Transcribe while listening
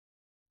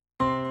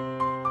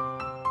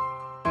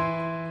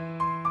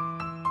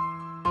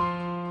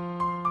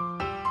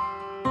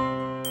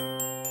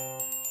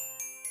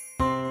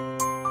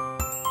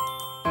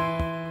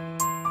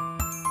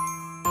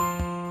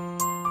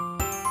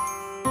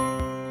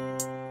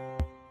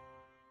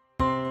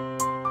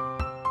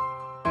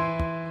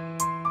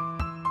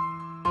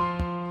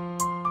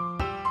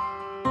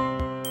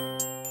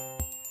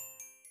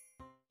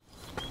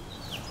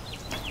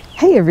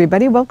Hey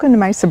everybody, welcome to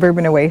my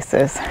suburban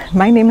oasis.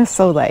 My name is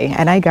Soleil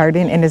and I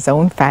garden in a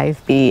Zone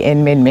 5B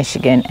in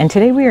mid-Michigan, and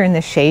today we are in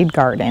the shade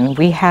garden.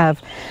 We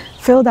have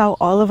filled out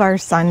all of our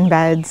sun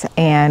beds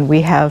and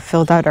we have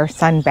filled out our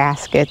sun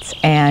baskets,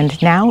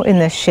 and now in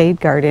the shade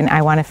garden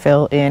I want to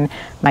fill in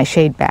my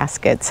shade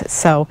baskets.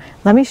 So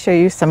let me show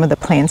you some of the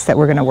plants that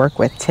we're going to work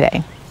with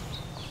today.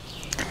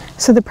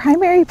 So the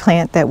primary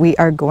plant that we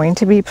are going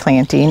to be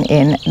planting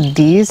in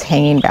these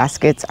hanging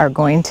baskets are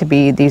going to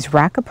be these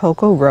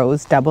Rockapoko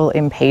Rose Double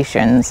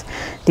Impatiens.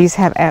 These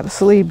have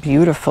absolutely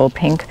beautiful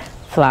pink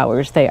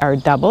flowers. They are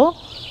double,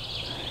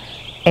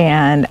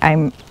 and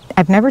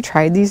I've never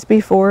tried these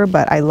before,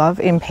 but I love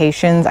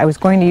Impatiens. I was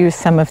going to use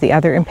some of the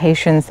other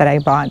Impatiens that I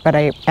bought, but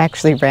I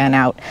actually ran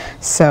out.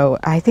 So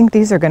I think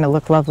these are going to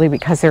look lovely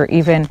because they're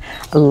even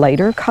a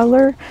lighter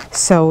color,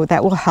 so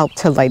that will help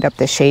to light up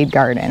the shade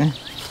garden.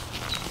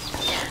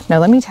 Now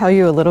let me tell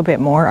you a little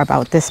bit more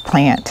about this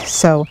plant.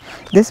 So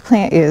this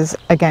plant is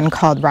again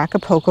called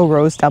Rockapoko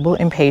Rose Double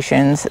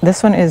Impatiens.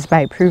 This one is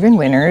by Proven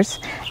Winners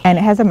and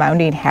it has a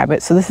mounding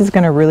habit, so this is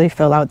going to really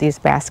fill out these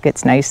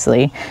baskets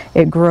nicely.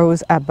 It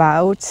grows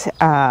about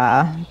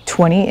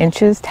 20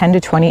 inches, 10 to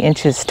 20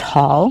 inches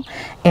tall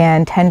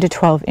and 10 to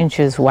 12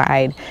 inches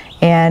wide.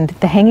 And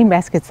the hanging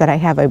baskets that I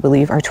have, I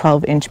believe, are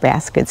 12-inch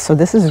baskets, so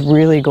this is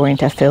really going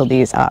to fill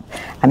these up.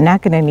 I'm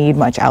not going to need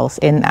much else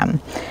in them.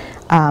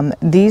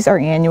 These are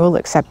annual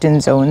except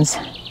in zones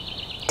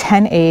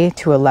 10A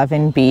to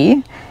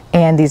 11B,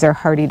 and these are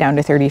hardy down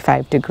to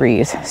 35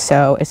 degrees.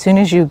 So as soon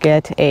as you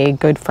get a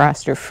good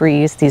frost or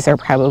freeze, these are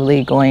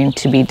probably going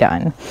to be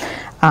done.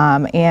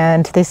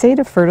 And they say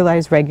to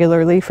fertilize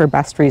regularly for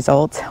best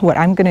results. What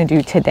I'm going to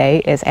do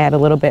today is add a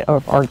little bit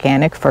of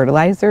organic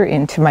fertilizer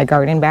into my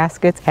garden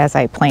baskets as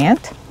I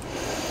plant.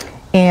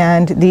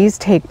 And these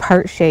take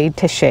part shade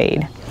to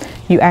shade.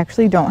 You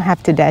actually don't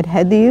have to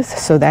deadhead these,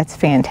 so that's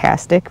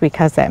fantastic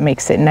because that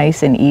makes it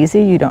nice and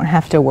easy. You don't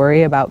have to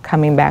worry about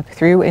coming back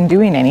through and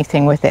doing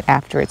anything with it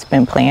after it's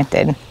been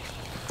planted.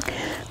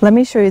 Let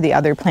me show you the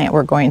other plant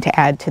we're going to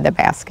add to the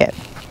basket.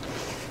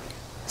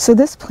 So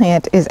this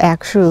plant is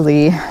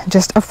actually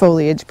just a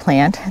foliage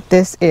plant.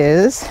 This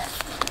is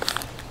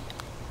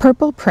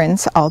Purple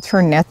Prince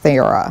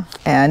Alternithera,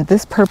 and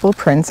this Purple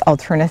Prince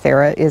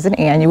Alternithera is an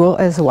annual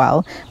as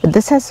well, but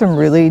this has some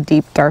really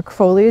deep dark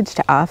foliage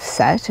to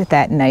offset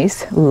that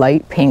nice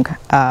light pink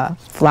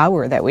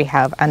flower that we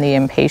have on the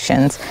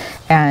Impatiens.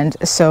 And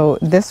so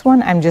this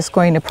one I'm just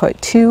going to put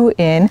two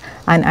in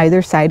on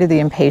either side of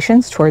the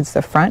Impatiens towards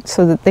the front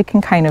so that they can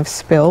kind of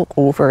spill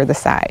over the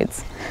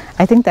sides.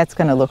 I think that's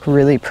going to look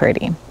really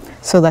pretty.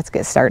 So let's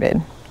get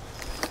started.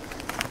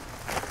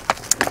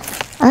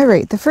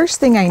 Alright, the first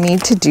thing I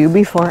need to do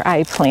before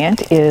I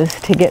plant is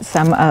to get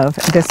some of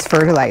this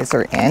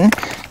fertilizer in.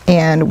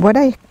 And what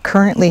I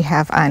currently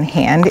have on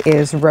hand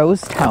is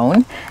Rose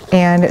Tone,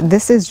 and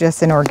this is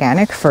just an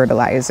organic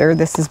fertilizer.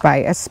 This is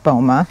by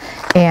Astilbe,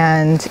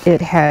 and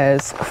it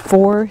has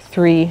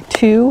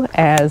 4-3-2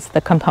 as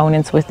the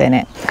components within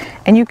it.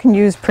 And you can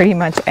use pretty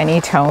much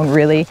any tone,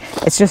 really.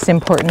 It's just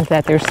important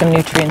that there's some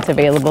nutrients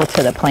available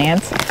to the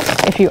plants.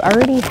 If you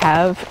already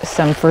have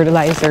some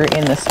fertilizer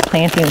in this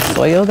planting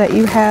soil that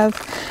you have,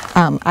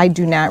 I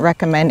do not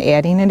recommend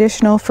adding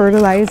additional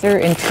fertilizer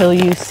until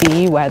you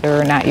see whether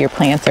or not your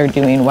plants are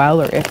doing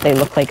well or if they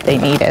look like they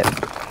need it.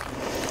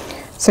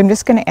 So I'm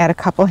just going to add a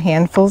couple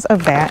handfuls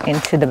of that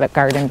into the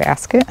garden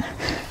basket,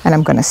 and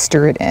I'm going to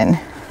stir it in.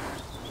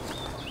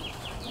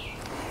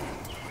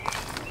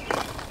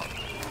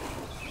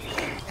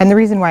 And the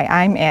reason why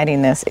I'm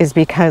adding this is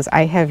because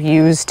I have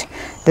used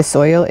the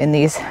soil in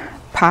these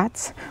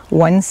pots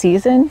one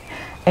season,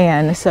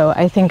 and so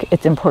I think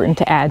it's important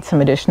to add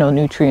some additional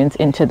nutrients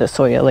into the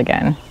soil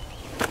again.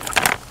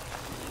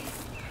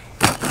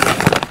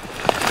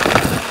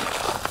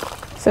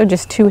 So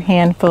just 2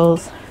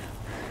 handfuls,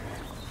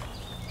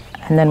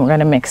 and then we're going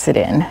to mix it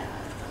in.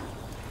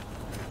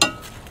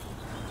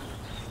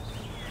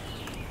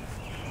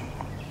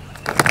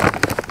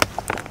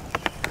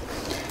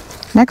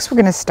 Next, we're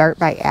going to start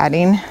by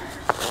adding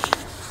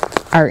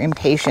our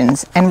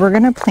Impatiens, and we're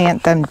going to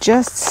plant them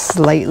just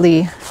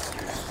slightly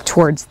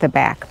towards the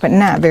back, but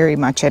not very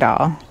much at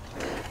all.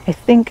 I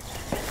think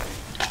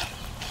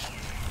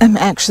I'm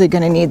actually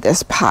going to need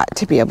this pot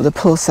to be able to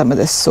pull some of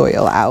the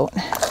soil out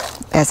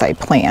as I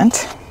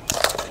plant.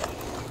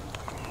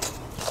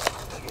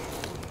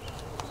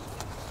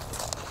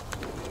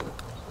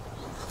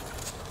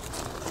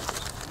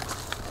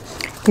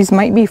 These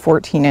might be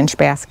 14-inch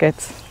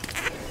baskets.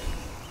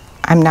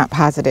 I'm not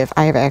positive.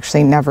 I have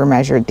actually never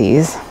measured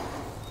these.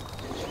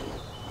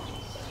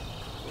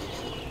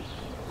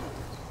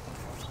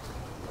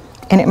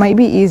 And it might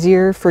be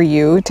easier for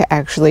you to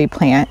actually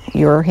plant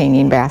your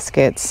hanging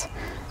baskets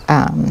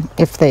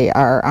if they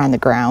are on the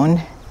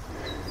ground.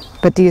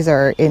 But these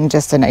are in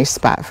just a nice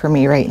spot for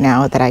me right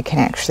now that I can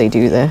actually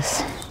do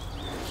this.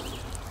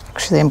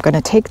 Actually, I'm going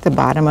to take the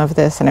bottom of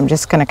this and I'm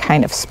just going to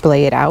kind of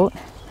splay it out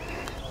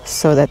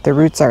so that the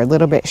roots are a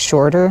little bit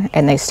shorter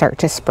and they start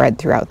to spread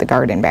throughout the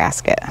garden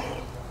basket.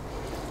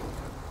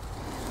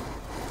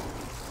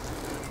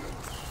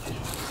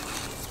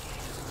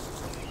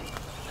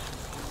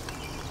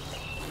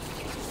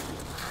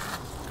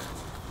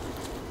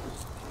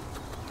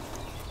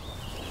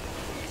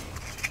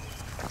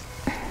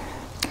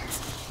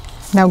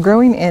 Now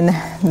growing in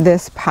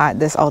this pot,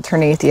 this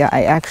Alternatia,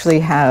 I actually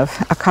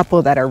have a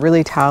couple that are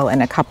really tall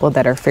and a couple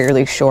that are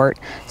fairly short.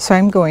 So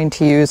I'm going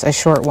to use a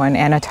short one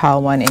and a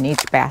tall one in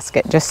each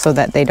basket just so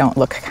that they don't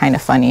look kind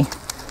of funny.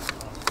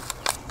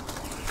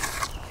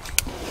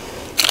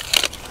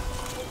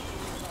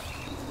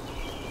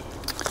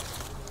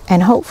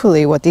 And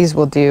hopefully what these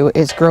will do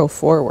is grow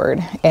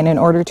forward. And in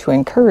order to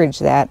encourage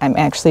that, I'm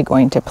actually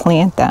going to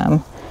plant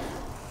them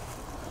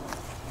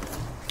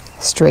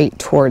straight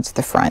towards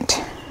the front.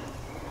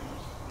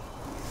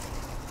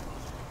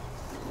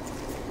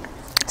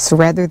 So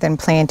rather than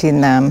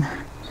planting them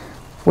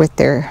with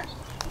their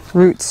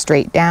roots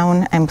straight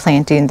down, I'm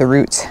planting the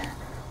roots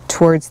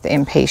towards the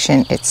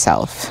impatient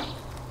itself.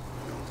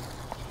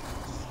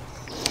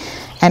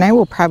 And I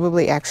will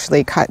probably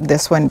actually cut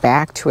this one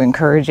back to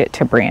encourage it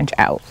to branch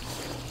out.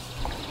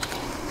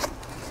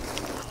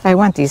 I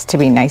want these to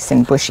be nice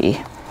and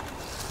bushy.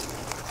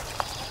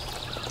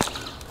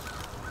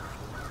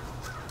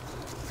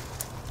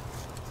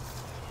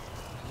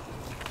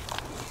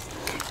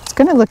 It's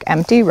going to look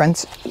empty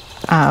once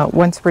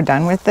we're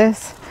done with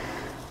this,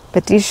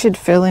 but these should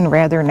fill in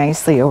rather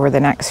nicely over the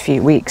next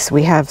few weeks.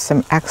 We have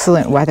some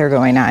excellent weather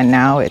going on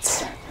now.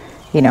 It's,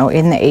 you know,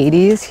 in the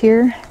 80s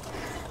here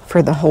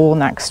for the whole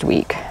next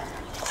week.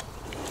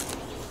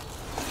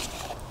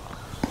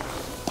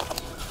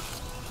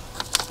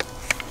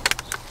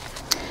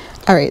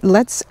 All right,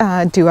 let's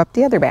do up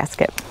the other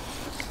basket.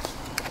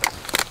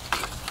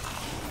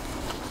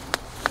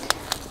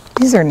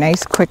 These are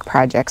nice quick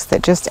projects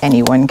that just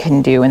anyone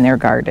can do in their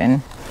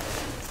garden.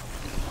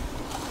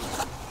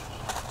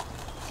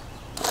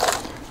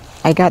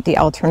 I got the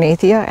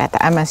Alternatia at the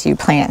MSU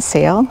plant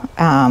sale,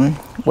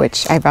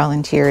 which I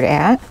volunteered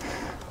at,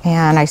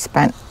 and I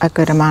spent a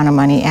good amount of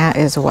money at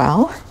as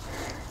well,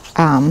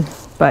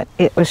 but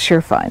it was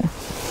sure fun.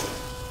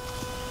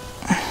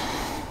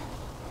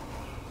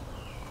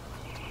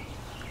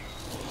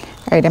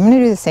 All right, I'm going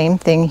to do the same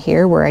thing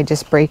here where I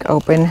just break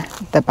open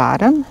the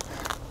bottom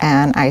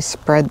and I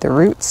spread the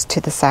roots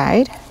to the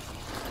side.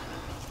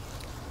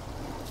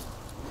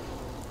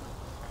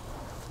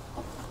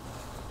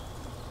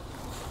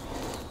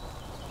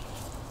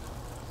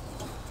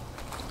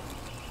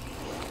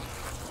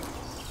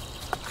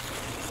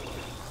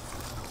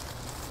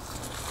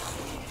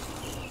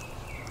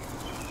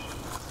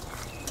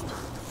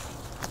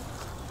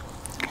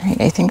 All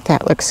right, I think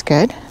that looks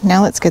good.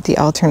 Now let's get the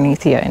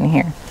Alternatia in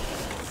here.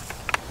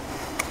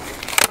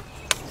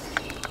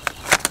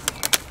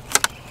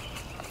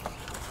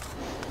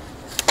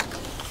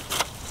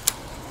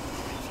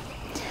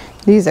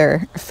 These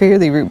are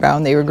fairly root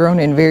bound. They were grown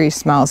in very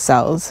small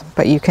cells,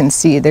 but you can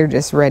see they're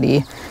just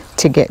ready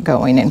to get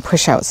going and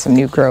push out some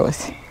new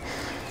growth.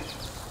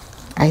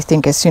 I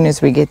think as soon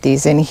as we get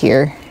these in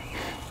here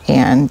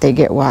and they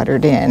get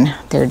watered in,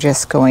 they're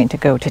just going to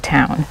go to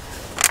town.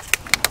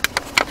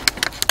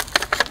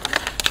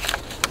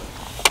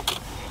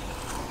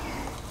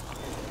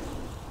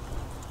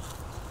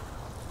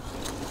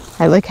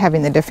 I like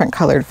having the different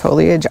colored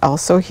foliage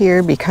also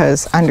here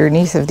because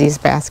underneath of these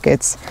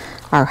baskets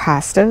are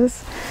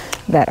hostas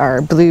that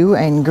are blue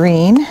and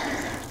green.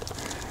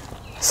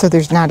 So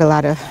there's not a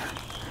lot of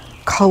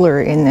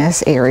color in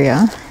this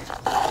area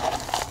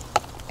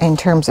in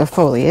terms of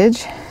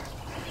foliage.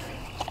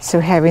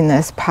 So having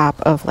this pop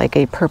of like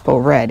a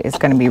purple red is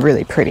going to be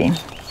really pretty.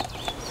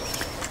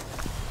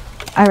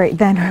 All right,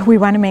 then we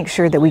want to make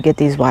sure that we get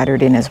these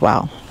watered in as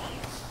well.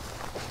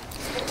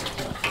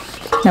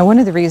 Now, one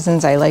of the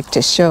reasons I like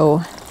to show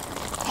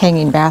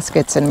hanging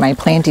baskets and my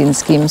planting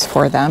schemes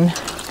for them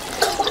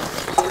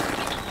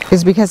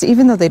is because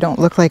even though they don't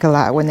look like a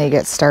lot when they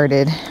get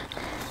started,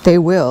 they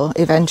will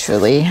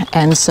eventually.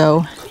 And so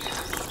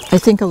I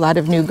think a lot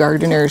of new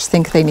gardeners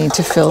think they need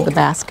to fill the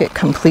basket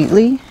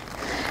completely,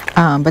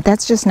 but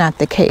that's just not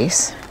the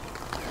case.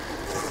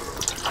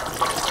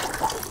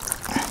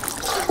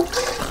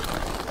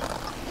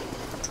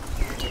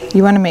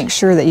 You want to make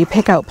sure that you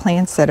pick out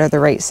plants that are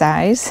the right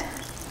size,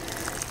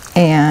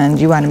 and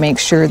you want to make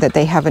sure that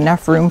they have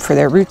enough room for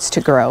their roots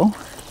to grow.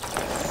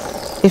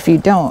 If you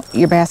don't,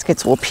 your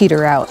baskets will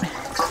peter out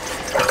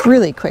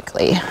really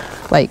quickly,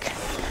 like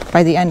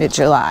by the end of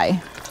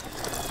July.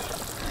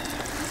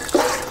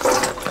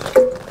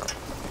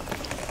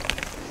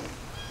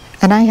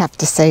 And I have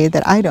to say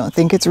that I don't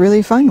think it's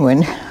really fun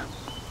when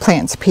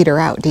plants peter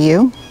out, do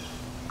you?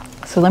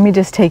 So let me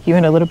just take you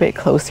in a little bit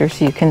closer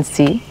so you can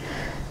see.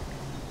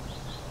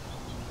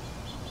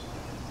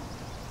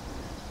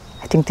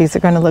 I think these are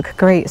going to look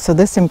great. So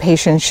this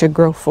impatiens should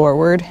grow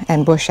forward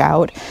and bush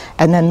out,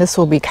 and then this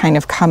will be kind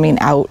of coming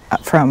out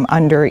from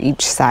under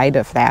each side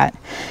of that,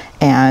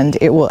 and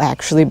it will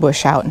actually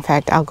bush out. In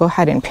fact, I'll go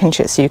ahead and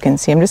pinch it so you can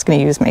see. I'm just going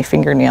to use my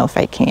fingernail if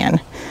I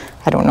can.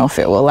 I don't know if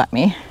it will let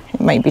me. It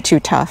might be too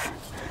tough.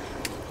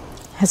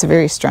 It has a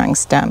very strong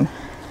stem.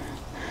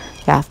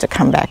 You'll have to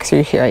come back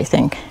through here, I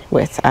think,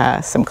 with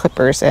some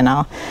clippers, and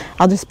I'll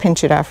just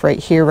pinch it off right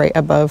here, right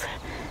above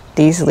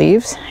these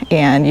leaves,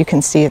 and you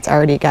can see it's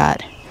already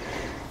got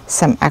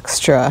some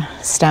extra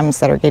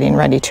stems that are getting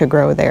ready to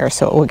grow there,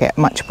 so it will get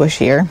much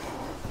bushier.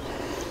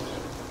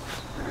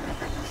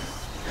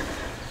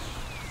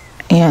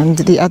 And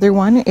the other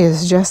one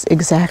is just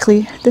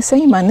exactly the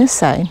same on this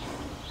side.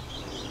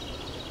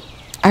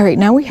 All right,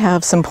 now we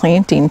have some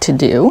planting to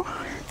do,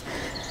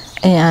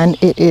 and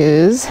it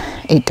is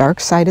a dark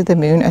side of the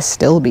moon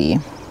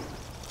Astilbe.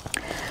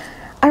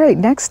 All right,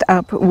 next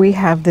up we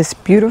have this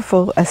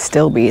beautiful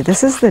Astilbe.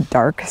 This is the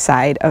dark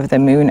side of the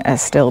moon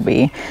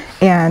Astilbe,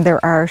 and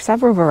there are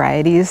several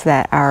varieties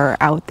that are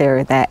out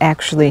there that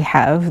actually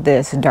have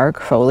this dark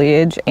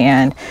foliage,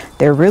 and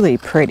they're really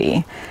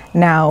pretty.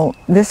 Now,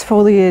 this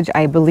foliage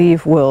I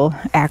believe will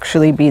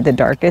actually be the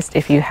darkest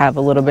if you have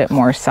a little bit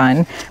more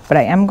sun, but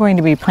I am going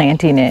to be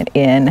planting it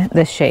in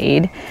the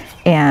shade,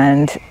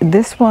 and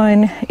this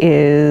one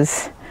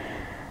is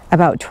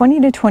about 20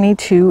 to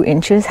 22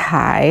 inches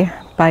high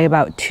by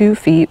about 2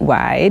 feet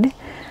wide,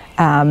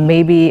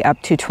 maybe up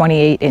to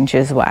 28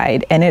 inches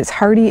wide, and it's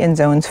hardy in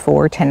zones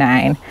 4 to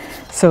 9.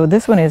 So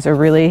this one is a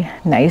really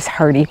nice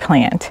hardy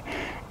plant,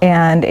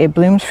 and it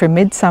blooms from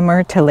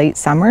midsummer to late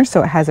summer,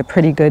 so it has a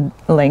pretty good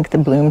length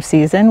bloom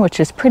season, which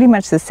is pretty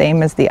much the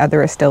same as the other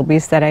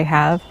Astilbes that I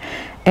have,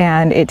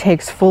 and it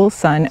takes full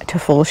sun to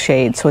full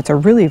shade, so it's a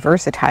really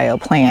versatile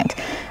plant.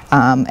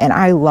 And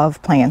I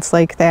love plants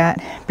like that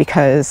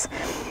because,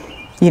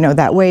 you know,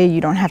 that way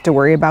you don't have to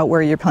worry about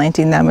where you're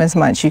planting them as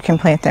much. You can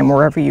plant them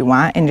wherever you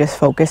want and just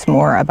focus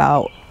more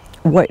about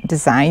what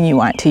design you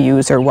want to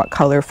use or what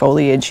color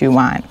foliage you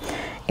want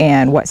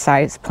and what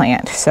size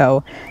plant.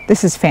 So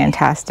this is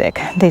fantastic.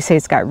 They say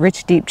it's got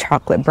rich, deep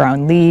chocolate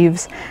brown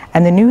leaves,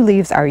 and the new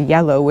leaves are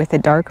yellow with a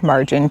dark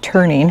margin,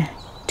 turning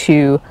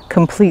to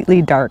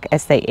completely dark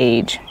as they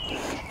age.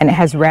 And it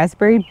has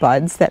raspberry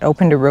buds that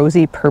open to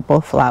rosy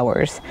purple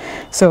flowers.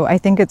 So I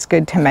think it's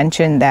good to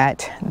mention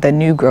that the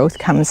new growth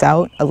comes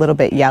out a little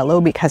bit yellow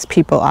because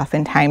people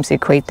oftentimes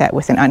equate that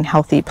with an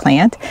unhealthy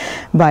plant,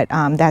 but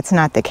that's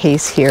not the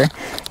case here.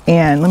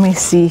 And let me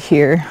see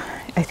here.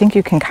 I think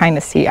you can kind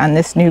of see on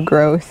this new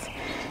growth,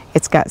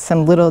 it's got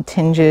some little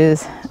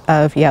tinges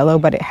of yellow,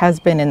 but it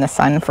has been in the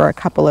sun for a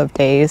couple of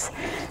days.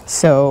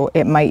 So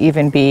it might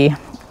even be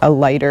a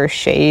lighter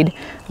shade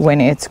when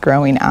it's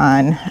growing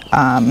on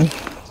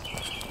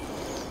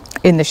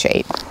in the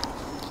shade.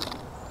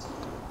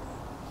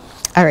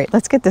 All right,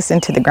 let's get this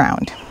into the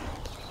ground.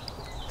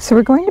 So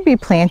we're going to be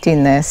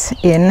planting this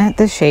in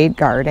the shade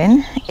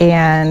garden,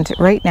 and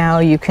right now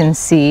you can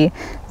see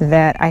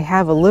that I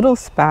have a little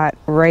spot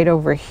right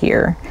over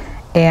here,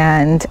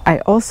 and I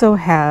also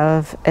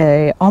have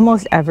a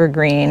almost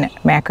evergreen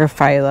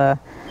macrophylla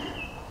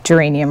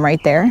geranium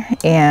right there,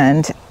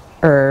 and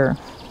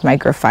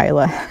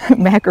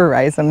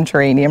macrorhizum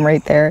geranium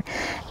right there.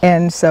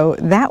 And so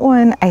that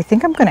one, I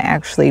think I'm going to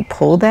actually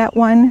pull that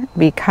one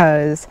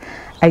because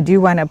I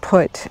do want to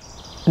put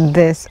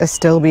this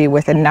Astilbe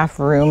with enough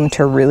room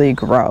to really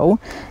grow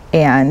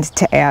and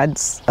to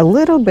add a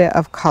little bit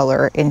of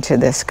color into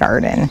this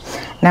garden.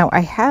 Now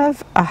I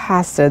have a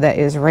hosta that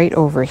is right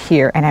over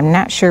here, and I'm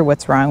not sure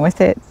what's wrong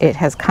with it. It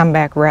has come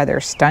back rather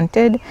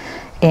stunted,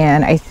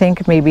 and I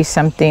think maybe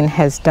something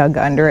has dug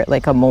under it,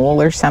 like a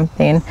mole or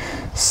something.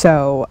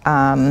 So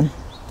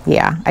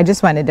yeah, I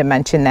just wanted to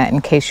mention that in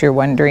case you're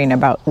wondering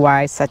about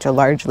why such a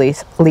large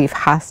leaf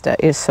hosta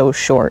is so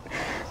short.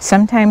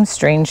 Sometimes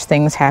strange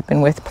things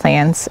happen with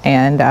plants,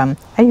 and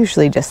I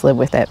usually just live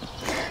with it.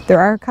 There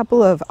are a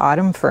couple of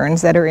autumn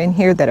ferns that are in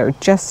here that are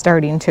just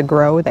starting to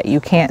grow that you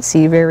can't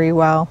see very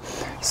well,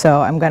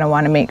 so I'm going to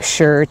want to make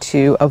sure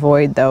to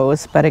avoid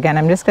those. But again,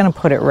 I'm just going to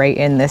put it right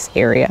in this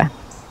area.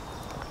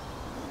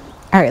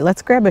 All right,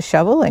 let's grab a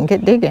shovel and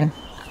get digging.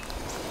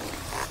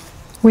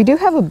 We do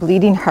have a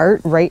bleeding heart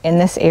right in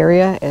this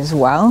area as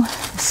well,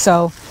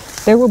 so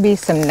there will be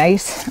some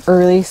nice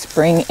early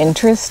spring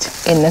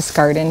interest in this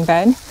garden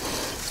bed.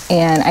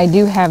 And I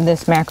do have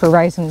this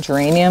macrorhizum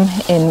geranium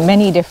in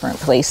many different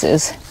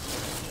places,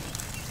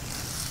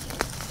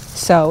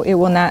 so it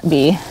will not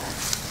be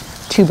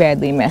too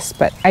badly missed.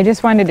 But I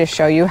just wanted to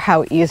show you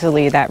how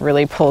easily that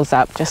really pulls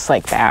up just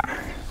like that.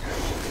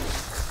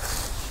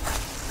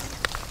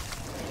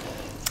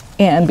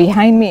 And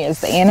behind me is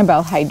the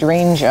Annabelle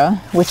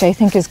hydrangea, which I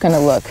think is going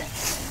to look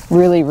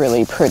really,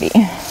 really pretty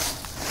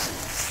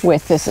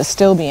with this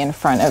Astilbe in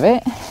front of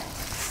it.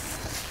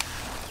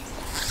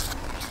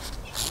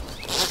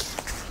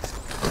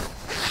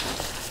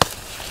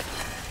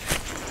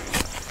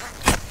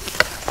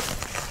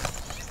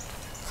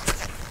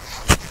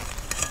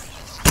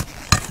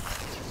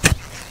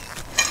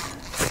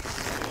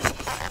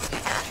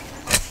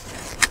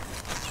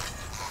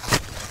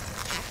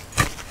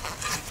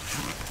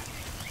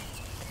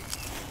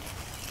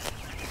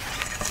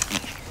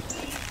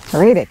 All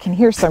right, I can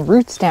hear some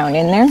roots down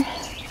in there. I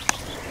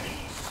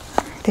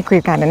think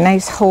we've got a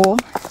nice hole,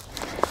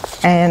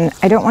 and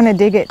I don't want to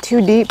dig it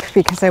too deep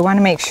because I want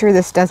to make sure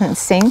this doesn't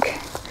sink.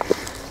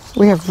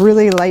 We have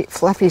really light,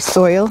 fluffy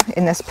soil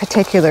in this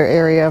particular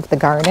area of the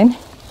garden.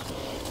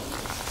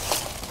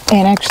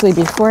 And actually,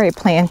 before I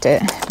plant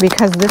it,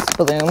 because this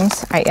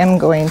blooms, I am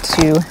going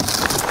to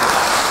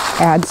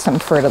add some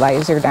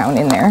fertilizer down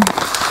in there.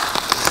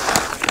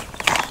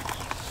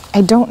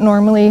 I don't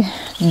normally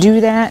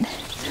do that,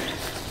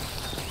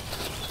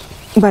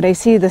 but I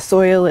see the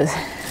soil is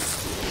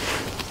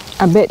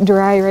a bit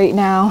dry right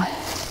now,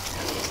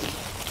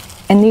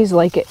 and these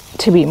like it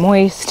to be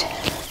moist,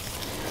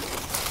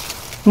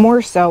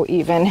 more so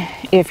even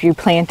if you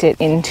plant it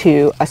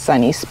into a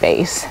sunny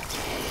space.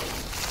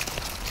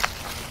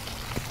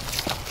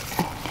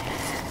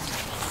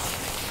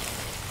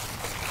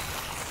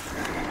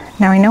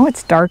 Now I know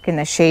it's dark in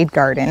the shade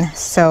garden,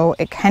 so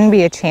it can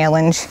be a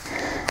challenge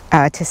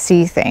to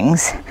see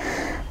things.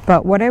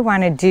 But what I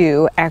want to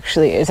do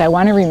actually is I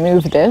want to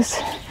remove this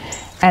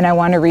and I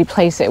want to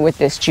replace it with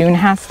this June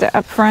hosta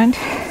up front.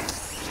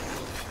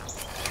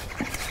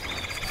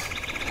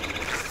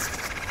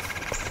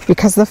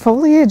 Because the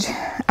foliage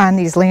on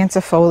these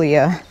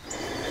lancifolia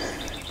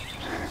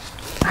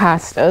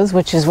hostas,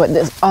 which is what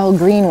this all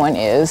green one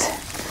is,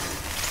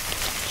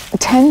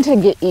 tend to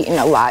get eaten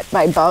a lot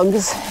by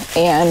bugs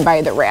and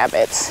by the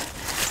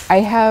rabbits. I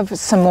have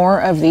some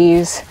more of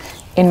these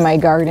in my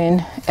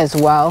garden as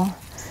well,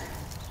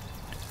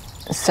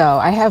 so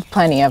I have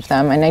plenty of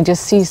them, and I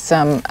just see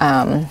some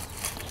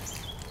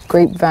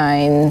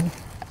grapevine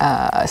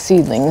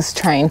seedlings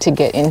trying to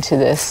get into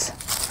this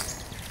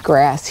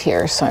grass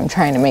here, so I'm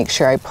trying to make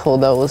sure I pull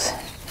those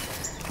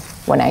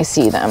when I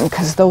see them,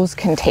 because those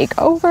can take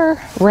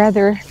over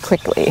rather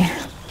quickly.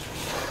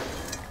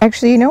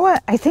 Actually, you know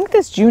what? I think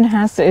this June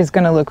hosta is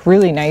going to look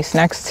really nice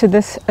next to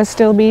this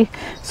Astilbe,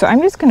 so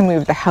I'm just going to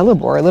move the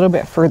hellebore a little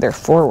bit further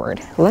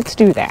forward. Let's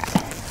do that.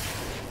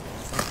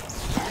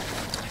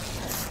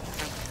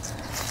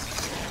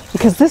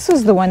 Because this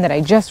was the one that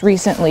I just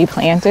recently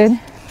planted,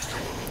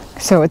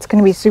 so it's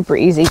going to be super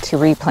easy to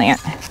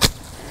replant.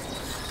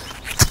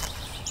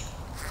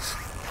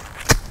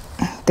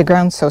 The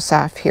ground's so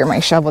soft here, my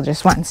shovel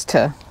just wants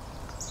to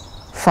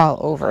fall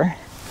over.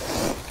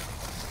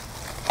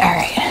 All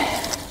right.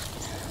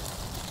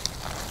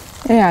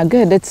 Yeah,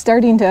 good. It's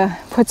starting to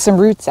put some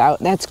roots out.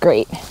 That's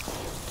great.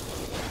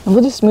 And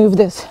we'll just move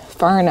this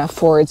far enough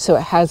forward so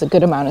it has a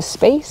good amount of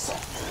space.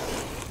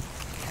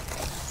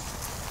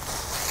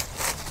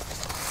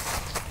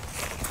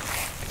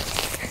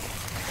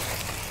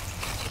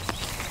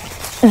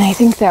 And I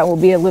think that will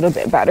be a little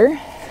bit better.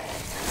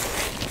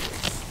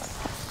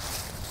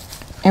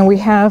 And we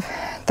have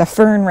the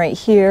fern right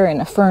here and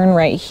a fern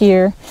right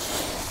here.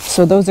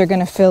 So those are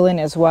going to fill in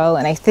as well.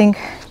 And I think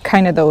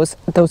kind of those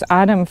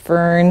autumn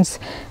ferns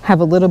have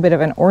a little bit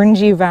of an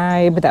orangey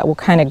vibe that will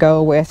kind of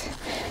go with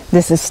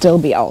this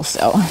Astilbe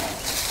also.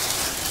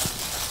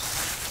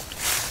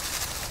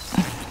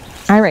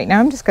 All right, now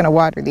I'm just going to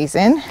water these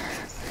in.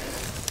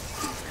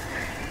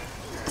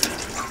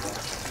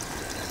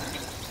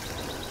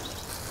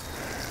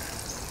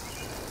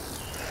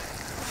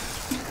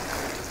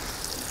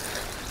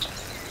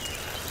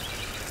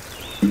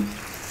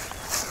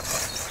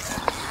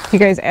 You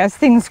guys, as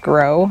things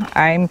grow,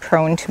 I'm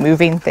prone to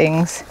moving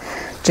things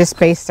just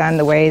based on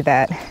the way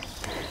that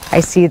I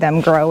see them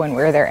grow and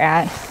where they're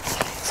at.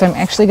 So I'm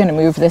actually going to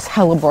move this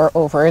hellebore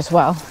over as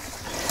well,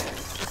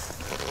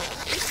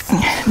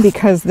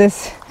 because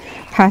this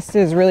hosta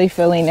is really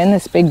filling in,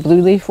 this big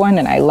blue leaf one,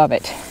 and I love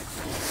it.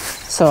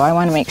 So I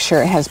want to make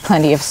sure it has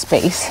plenty of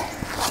space.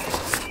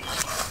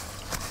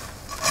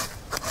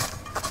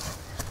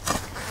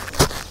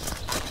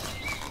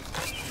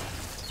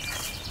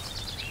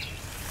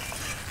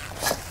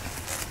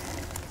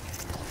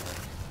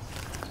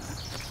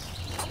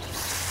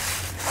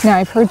 Now,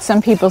 I've heard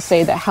some people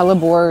say that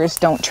hellebores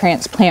don't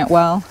transplant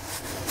well.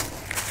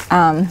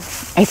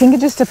 I think it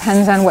just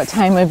depends on what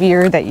time of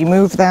year that you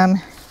move them.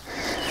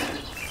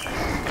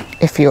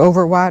 If you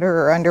overwater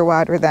or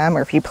underwater them,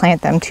 or if you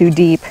plant them too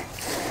deep.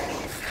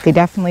 They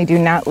definitely do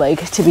not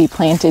like to be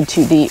planted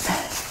too deep.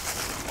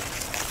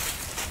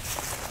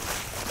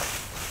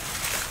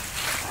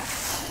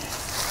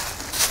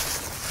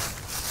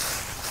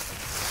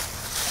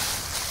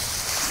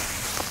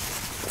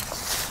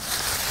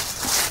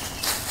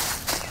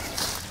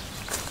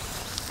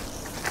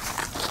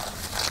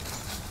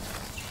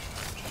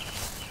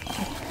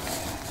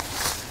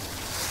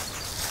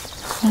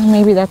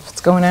 Maybe that's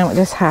what's going on with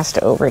this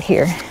hosta over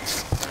here.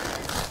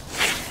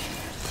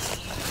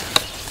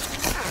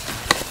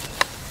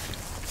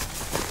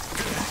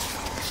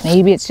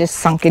 Maybe it's just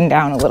sunken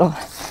down a little.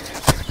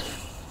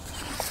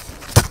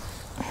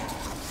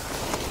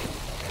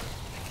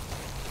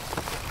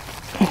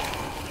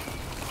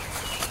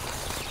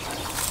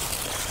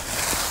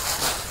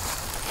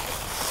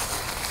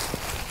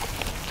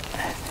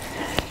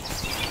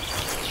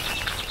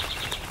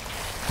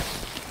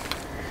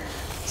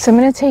 So I'm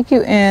going to take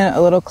you in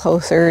a little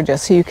closer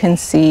just so you can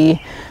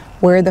see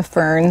where the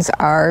ferns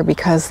are,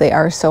 because they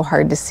are so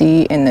hard to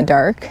see in the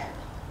dark.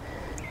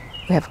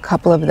 We have a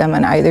couple of them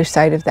on either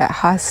side of that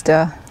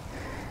hosta,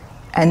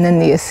 and then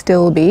the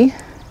Astilbe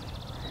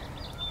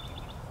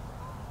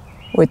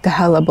with the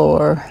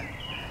hellebore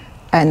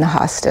and the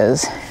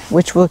hostas,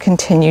 which will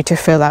continue to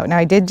fill out. Now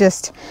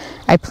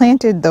I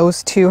planted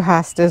those two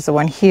hostas, the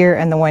one here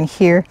and the one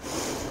here,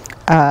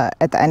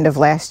 at the end of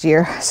last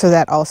year, so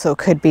that also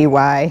could be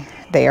why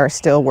they are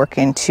still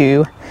working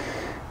to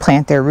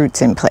plant their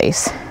roots in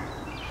place.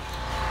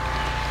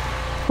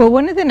 Well,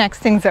 one of the next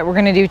things that we're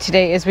going to do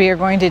today is we are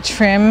going to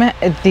trim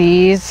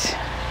these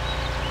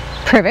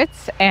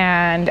privets,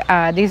 and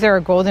these are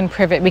a golden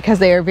privet because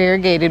they are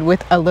variegated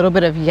with a little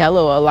bit of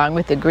yellow along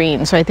with the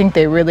green, so I think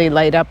they really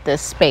light up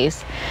this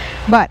space.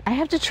 But I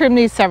have to trim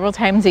these several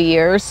times a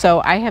year,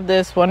 so I have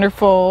this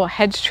wonderful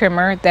hedge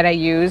trimmer that I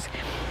use,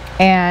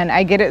 and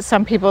I get it.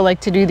 Some people like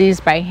to do these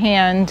by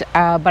hand,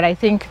 but I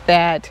think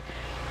that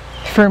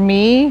for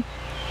me,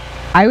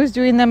 I was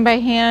doing them by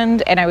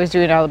hand, and I was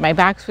doing all of my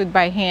boxwood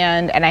by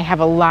hand, and I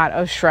have a lot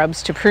of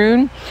shrubs to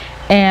prune.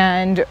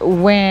 And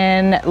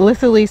when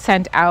Litholy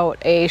sent out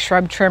a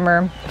shrub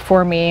trimmer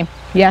for me,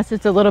 yes,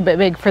 it's a little bit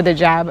big for the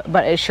job,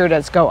 but it sure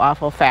does go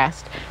awful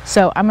fast.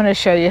 So I'm going to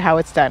show you how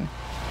it's done,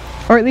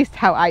 or at least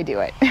how I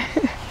do it.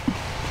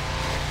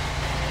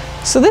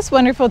 So this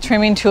wonderful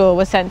trimming tool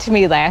was sent to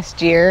me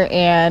last year,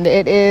 and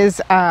it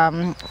is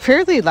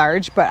fairly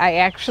large, but I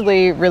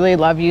actually really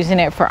love using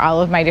it for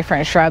all of my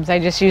different shrubs. I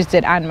just used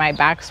it on my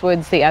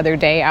boxwoods the other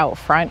day out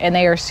front, and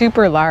they are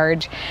super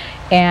large,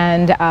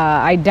 and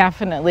I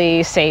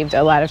definitely saved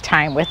a lot of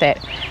time with it.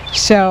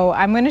 So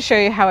I'm going to show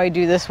you how I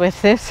do this with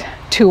this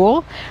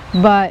tool,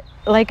 but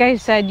like I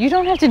said, you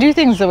don't have to do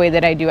things the way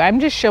that I do. I'm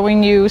just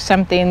showing you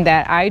something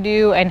that I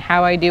do and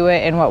how I do it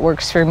and what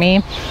works for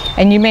me.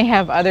 And you may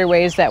have other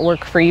ways that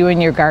work for you in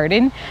your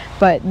garden,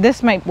 but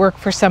this might work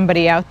for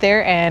somebody out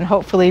there and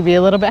hopefully be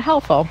a little bit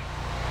helpful.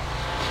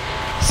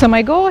 So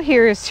my goal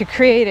here is to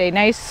create a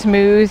nice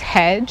smooth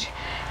hedge,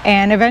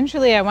 and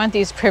eventually I want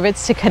these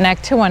privets to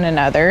connect to one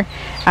another.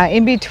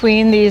 In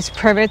between these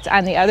privets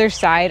on the other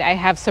side, I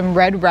have some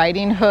Red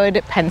Riding Hood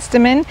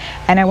penstemon,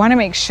 and I want to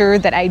make sure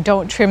that I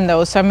don't trim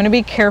those, so I'm going to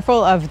be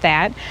careful of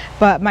that.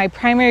 But my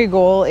primary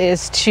goal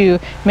is to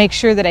make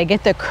sure that I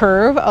get the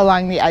curve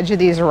along the edge of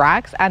these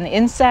rocks on the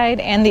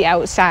inside and the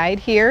outside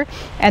here,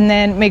 and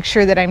then make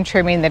sure that I'm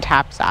trimming the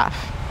tops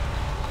off.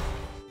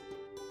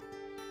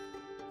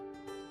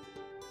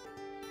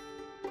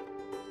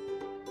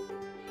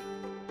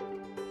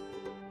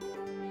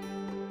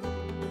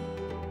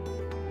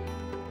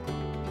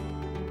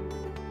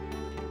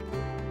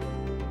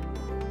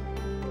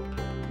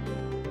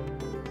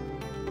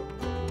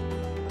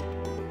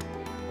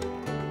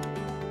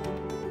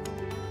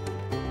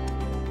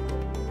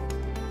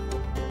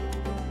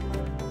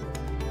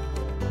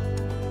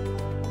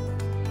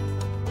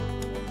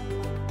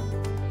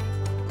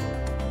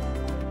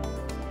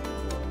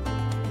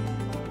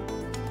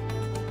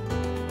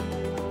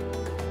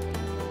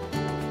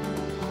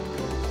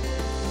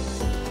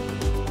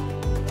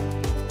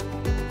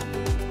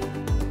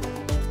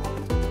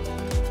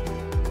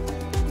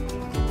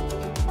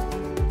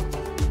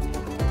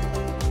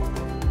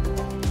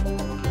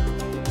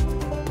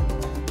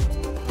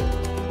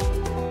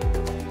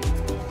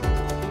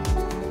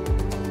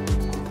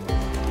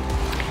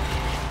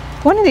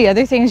 One of the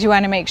other things you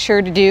want to make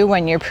sure to do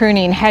when you're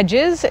pruning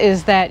hedges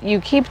is that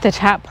you keep the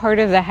top part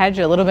of the hedge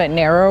a little bit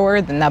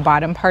narrower than the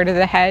bottom part of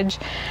the hedge.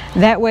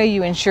 That way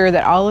you ensure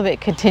that all of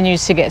it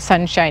continues to get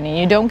sunshine and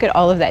you don't get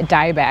all of that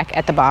dieback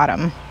at the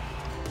bottom.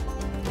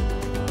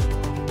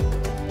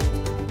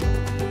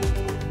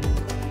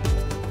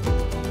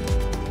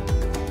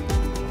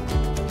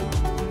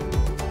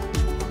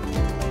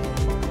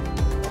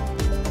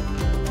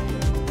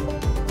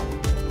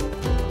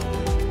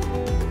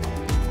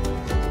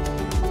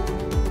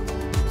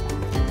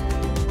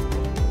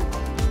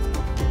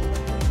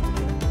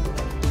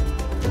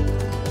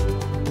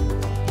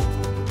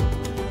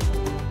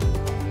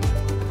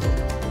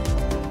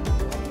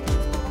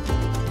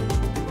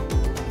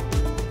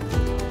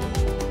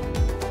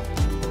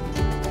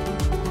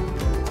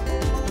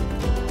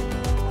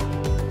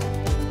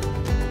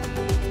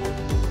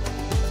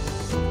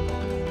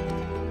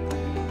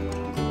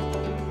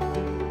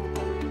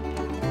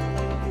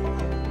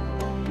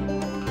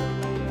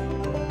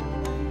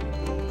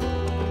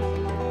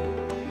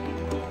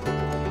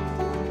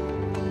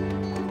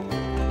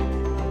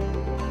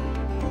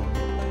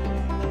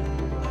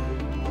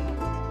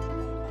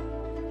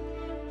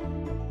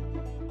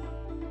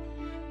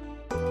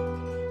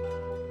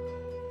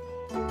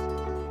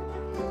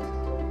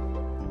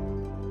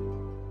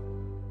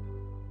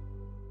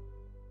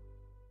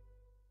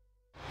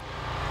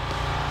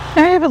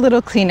 Now I have a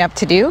little cleanup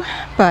to do,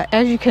 but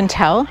as you can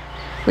tell,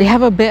 we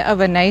have a bit of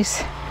a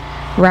nice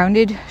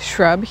rounded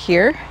shrub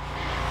here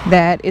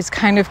that is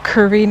kind of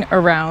curving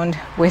around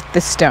with the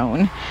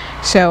stone.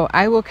 So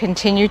I will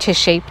continue to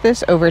shape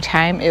this over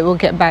time. It will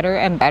get better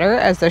and better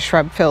as the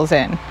shrub fills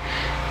in.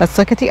 Let's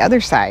look at the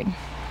other side.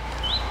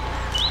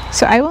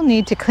 So I will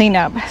need to clean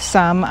up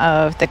some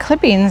of the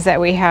clippings that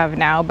we have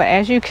now, but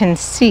as you can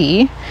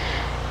see,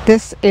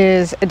 this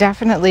is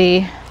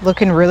definitely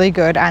looking really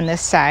good on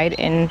this side,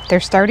 and they're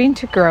starting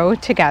to grow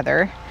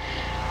together.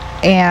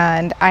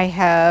 And I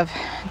have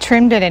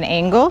trimmed at an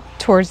angle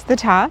towards the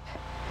top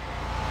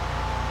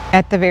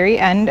at the very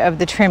end of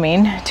the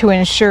trimming to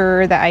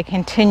ensure that I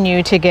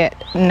continue to get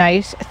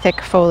nice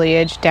thick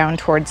foliage down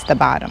towards the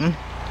bottom.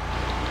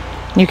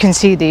 You can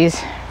see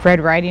these Red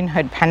Riding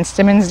Hood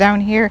penstemons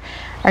down here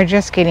are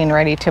just getting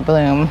ready to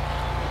bloom.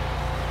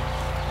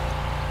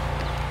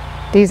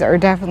 These are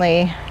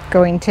definitely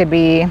going to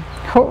be,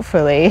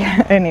 hopefully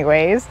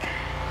anyways,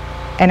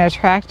 an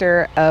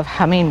attractor of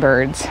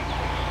hummingbirds.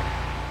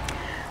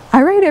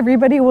 All right,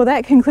 everybody, well,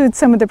 that concludes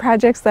some of the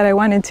projects that I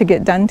wanted to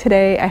get done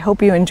today. I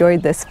hope you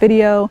enjoyed this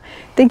video.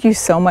 Thank you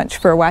so much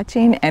for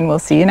watching, and we'll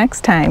see you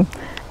next time.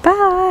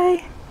 Bye.